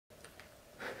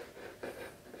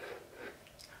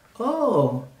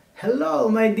Oh, hello,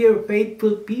 my dear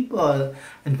faithful people,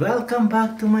 and welcome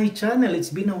back to my channel.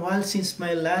 It's been a while since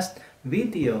my last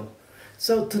video.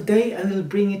 So today I will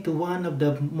bring you to one of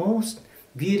the most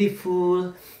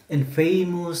beautiful and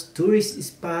famous tourist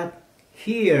spot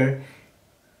here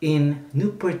in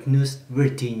Newport News,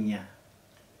 Virginia.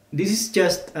 This is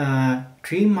just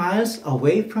 3 miles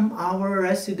away from our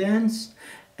residence,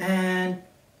 and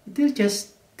it will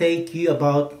just take you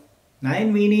about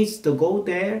 9 minutes to go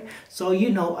there. So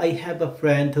I have a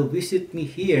friend who visit me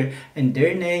here, and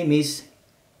their name is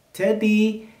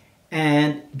Teddy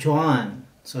and Joan.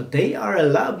 So they are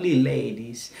lovely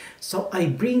ladies. So I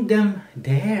bring them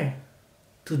there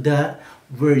to the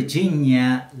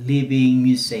Virginia Living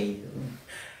Museum.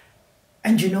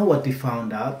 And you know what we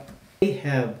found out? They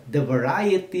have the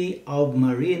variety of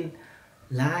marine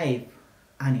life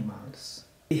animals.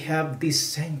 They have this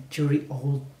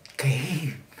century-old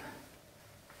cave.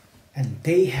 And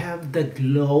they have the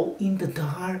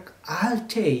glow-in-the-dark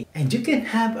algae. And you can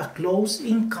have a close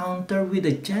encounter with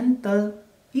a gentle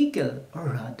eagle,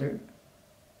 or rather,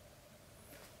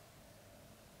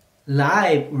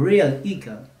 live real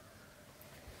eagle.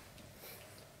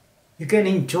 You can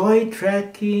enjoy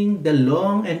trekking the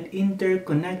long and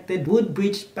interconnected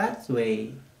Woodbridge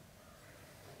pathway.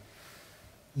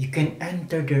 You can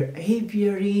enter their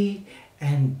aviary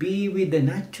and be with the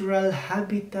natural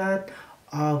habitat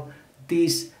of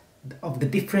the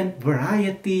different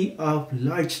variety of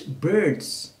large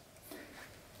birds.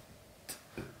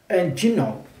 And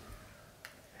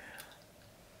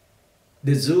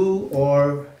the zoo,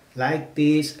 or like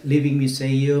this living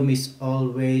museum, we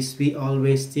always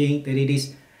think that it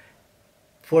is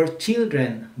for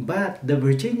children, but the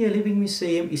Virginia Living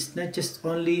Museum is not just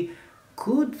only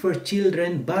good for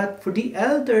children but for the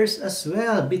elders as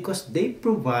well, because they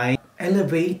provide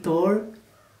elevator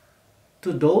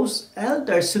to those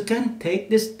elders who can take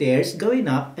the stairs going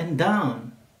up and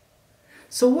down.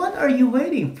 So what are you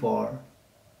waiting for?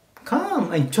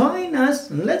 Come and join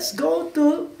us, and let's go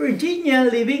to Virginia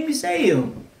Living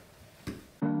Museum.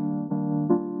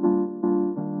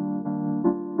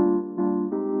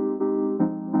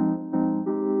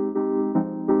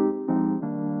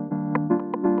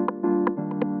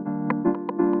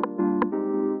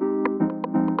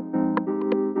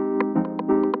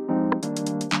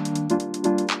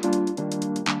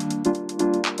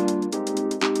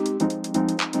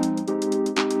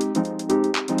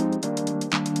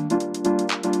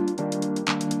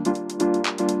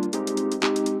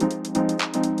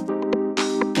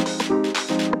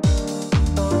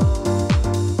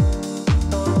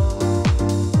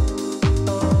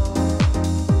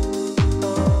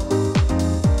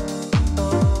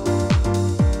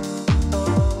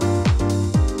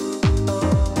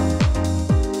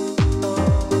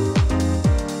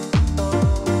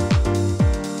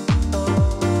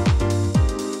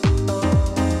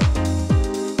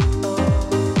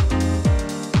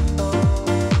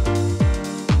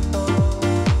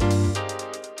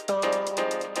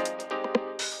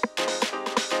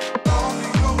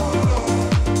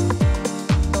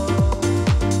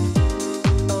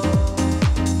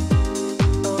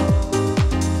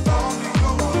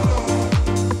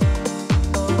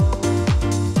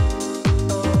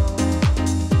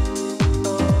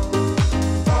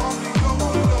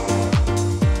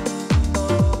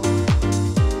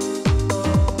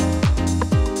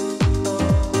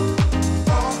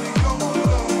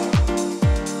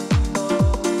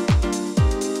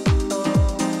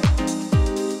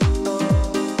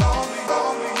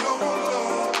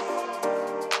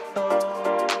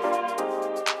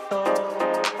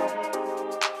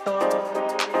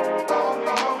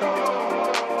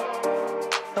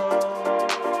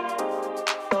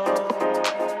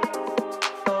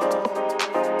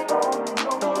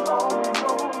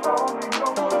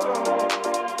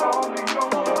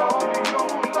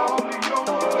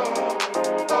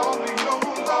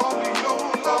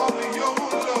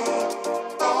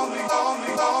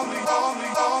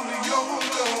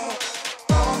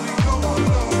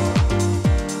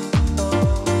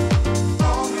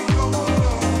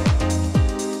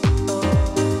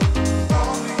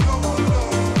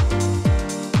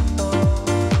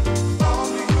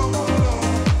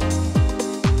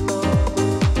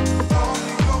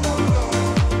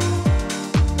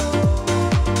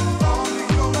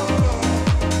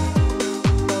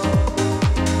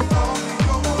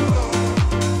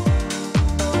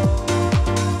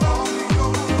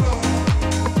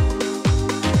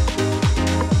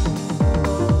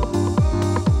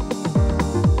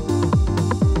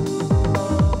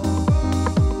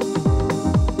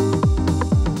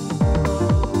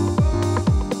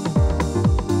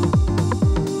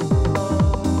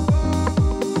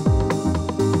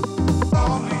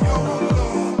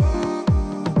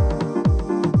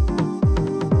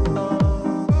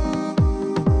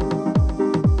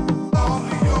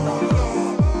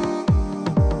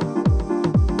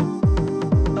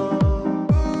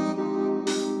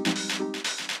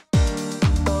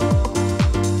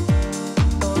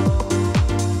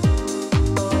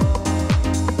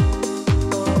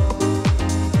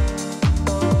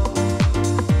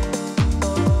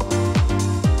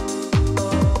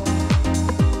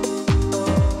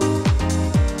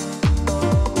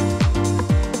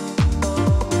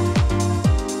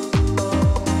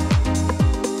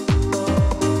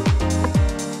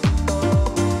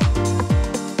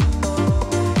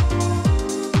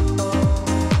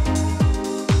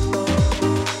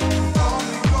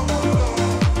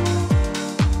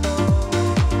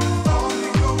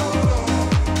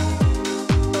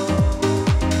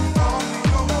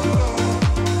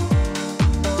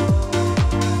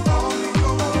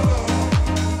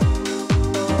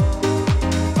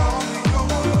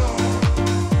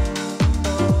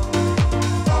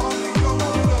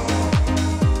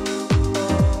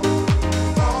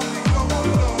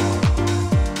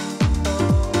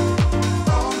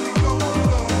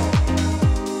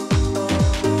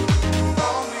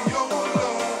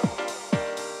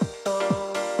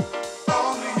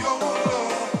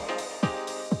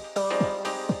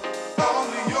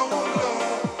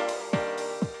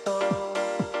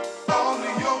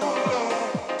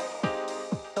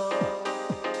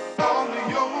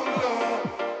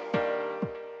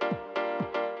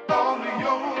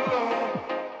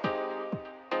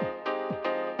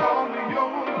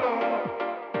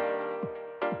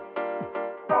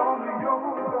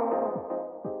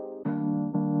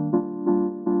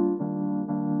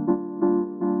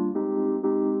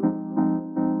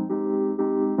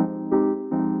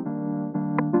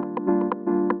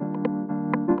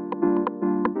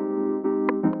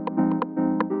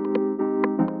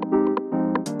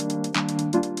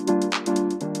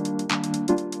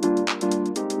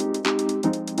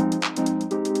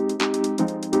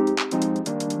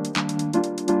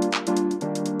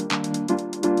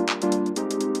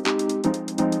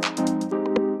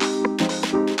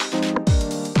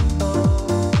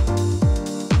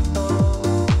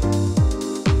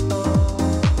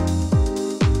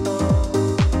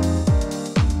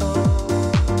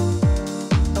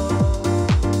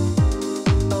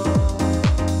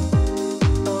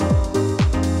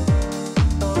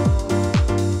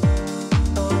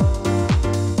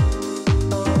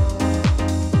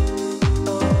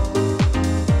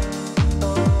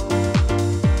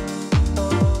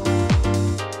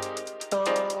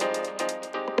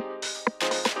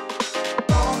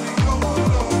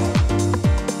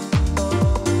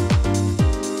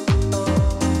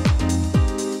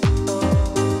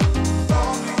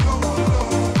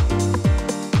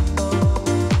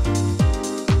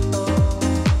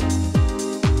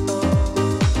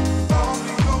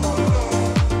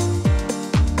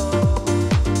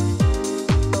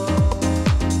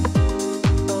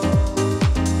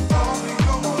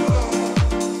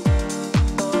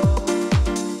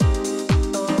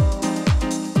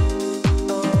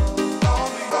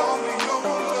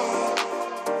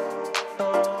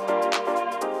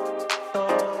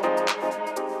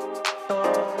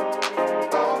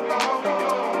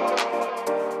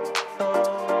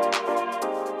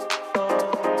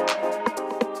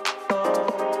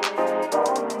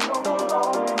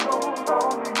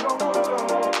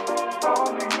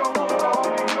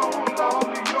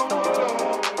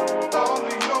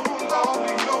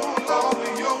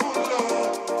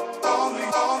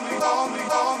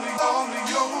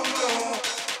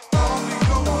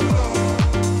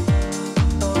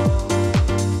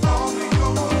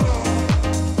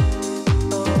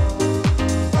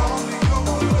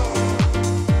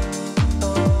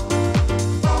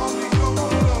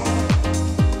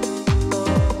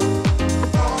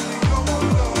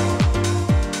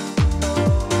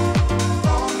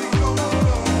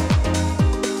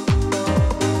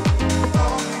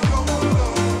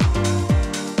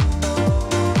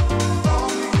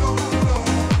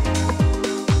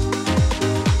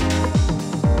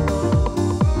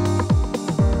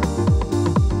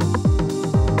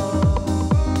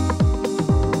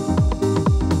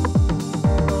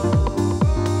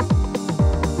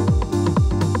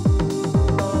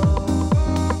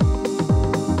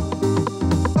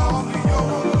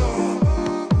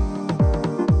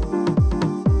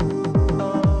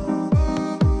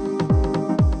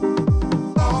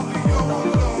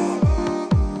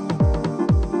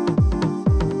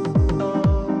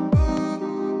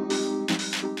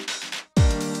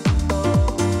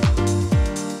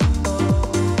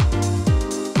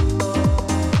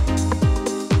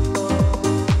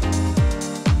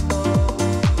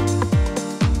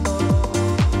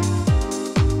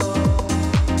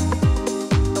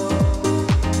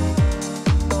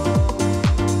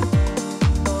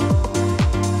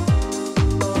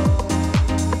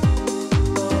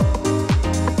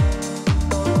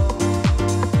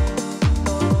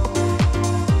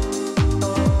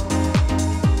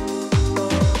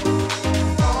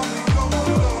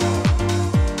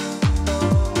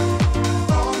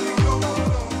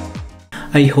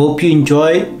 I hope you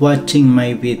enjoy watching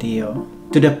my video.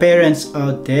 To the parents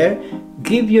out there,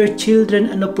 give your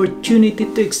children an opportunity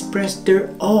to express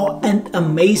their awe and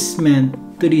amazement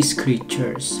to these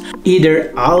creatures,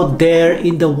 either out there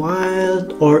in the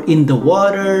wild or in the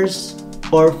waters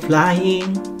or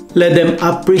flying. Let them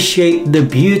appreciate the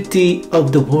beauty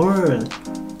of the world.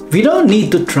 We don't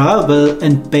need to travel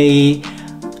and pay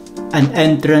an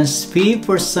entrance fee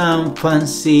for some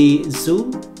fancy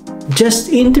zoo. Just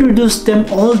introduce them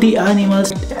all the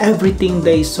animals, everything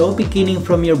they saw, beginning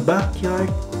from your backyard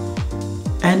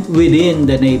and within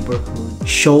the neighborhood.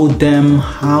 Show them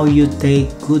how you take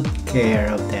good care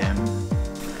of them.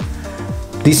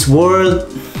 This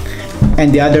world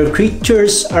and the other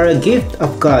creatures are a gift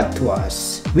of God to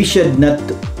us. We should not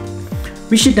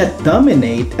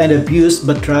dominate and abuse,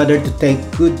 but rather to take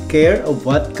good care of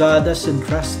what God has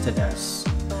entrusted us.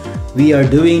 We are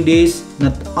doing this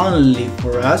not only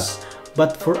for us,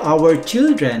 but for our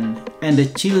children and the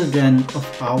children of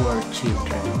our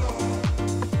children.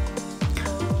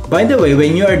 By the way,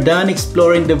 when you are done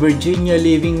exploring the Virginia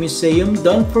Living Museum,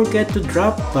 don't forget to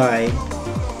drop by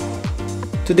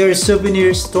to their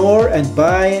souvenir store and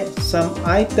buy some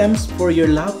items for your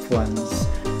loved ones.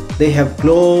 They have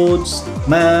clothes,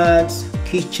 mats,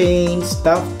 keychains,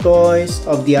 stuffed toys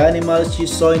of the animals you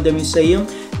saw in the museum,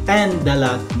 and a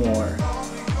lot more.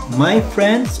 My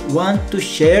friends want to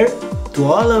share to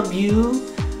all of you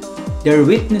their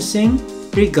witnessing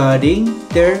regarding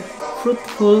their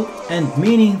fruitful and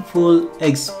meaningful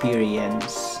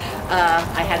experience.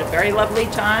 I had a very lovely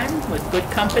time with good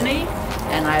company,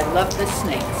 and I loved the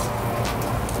snakes.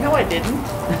 No, I didn't.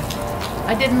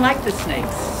 I didn't like the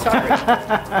snakes.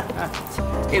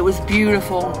 Sorry. It was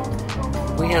beautiful.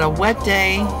 We had a wet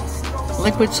day,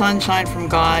 liquid sunshine from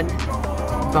God,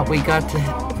 but we got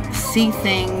to see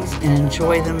things and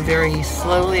enjoy them very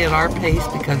slowly at our pace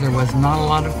because there was not a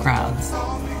lot of crowds.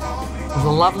 It was a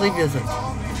lovely visit.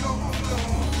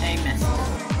 Amen.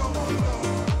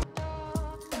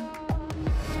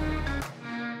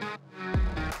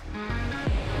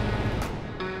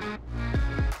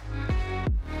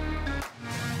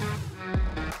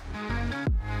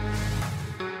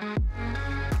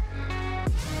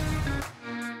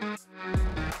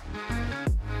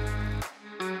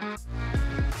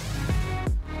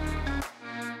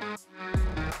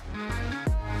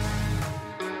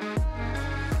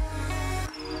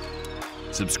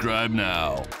 Subscribe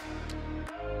now.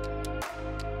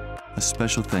 A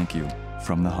special thank you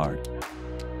from the heart.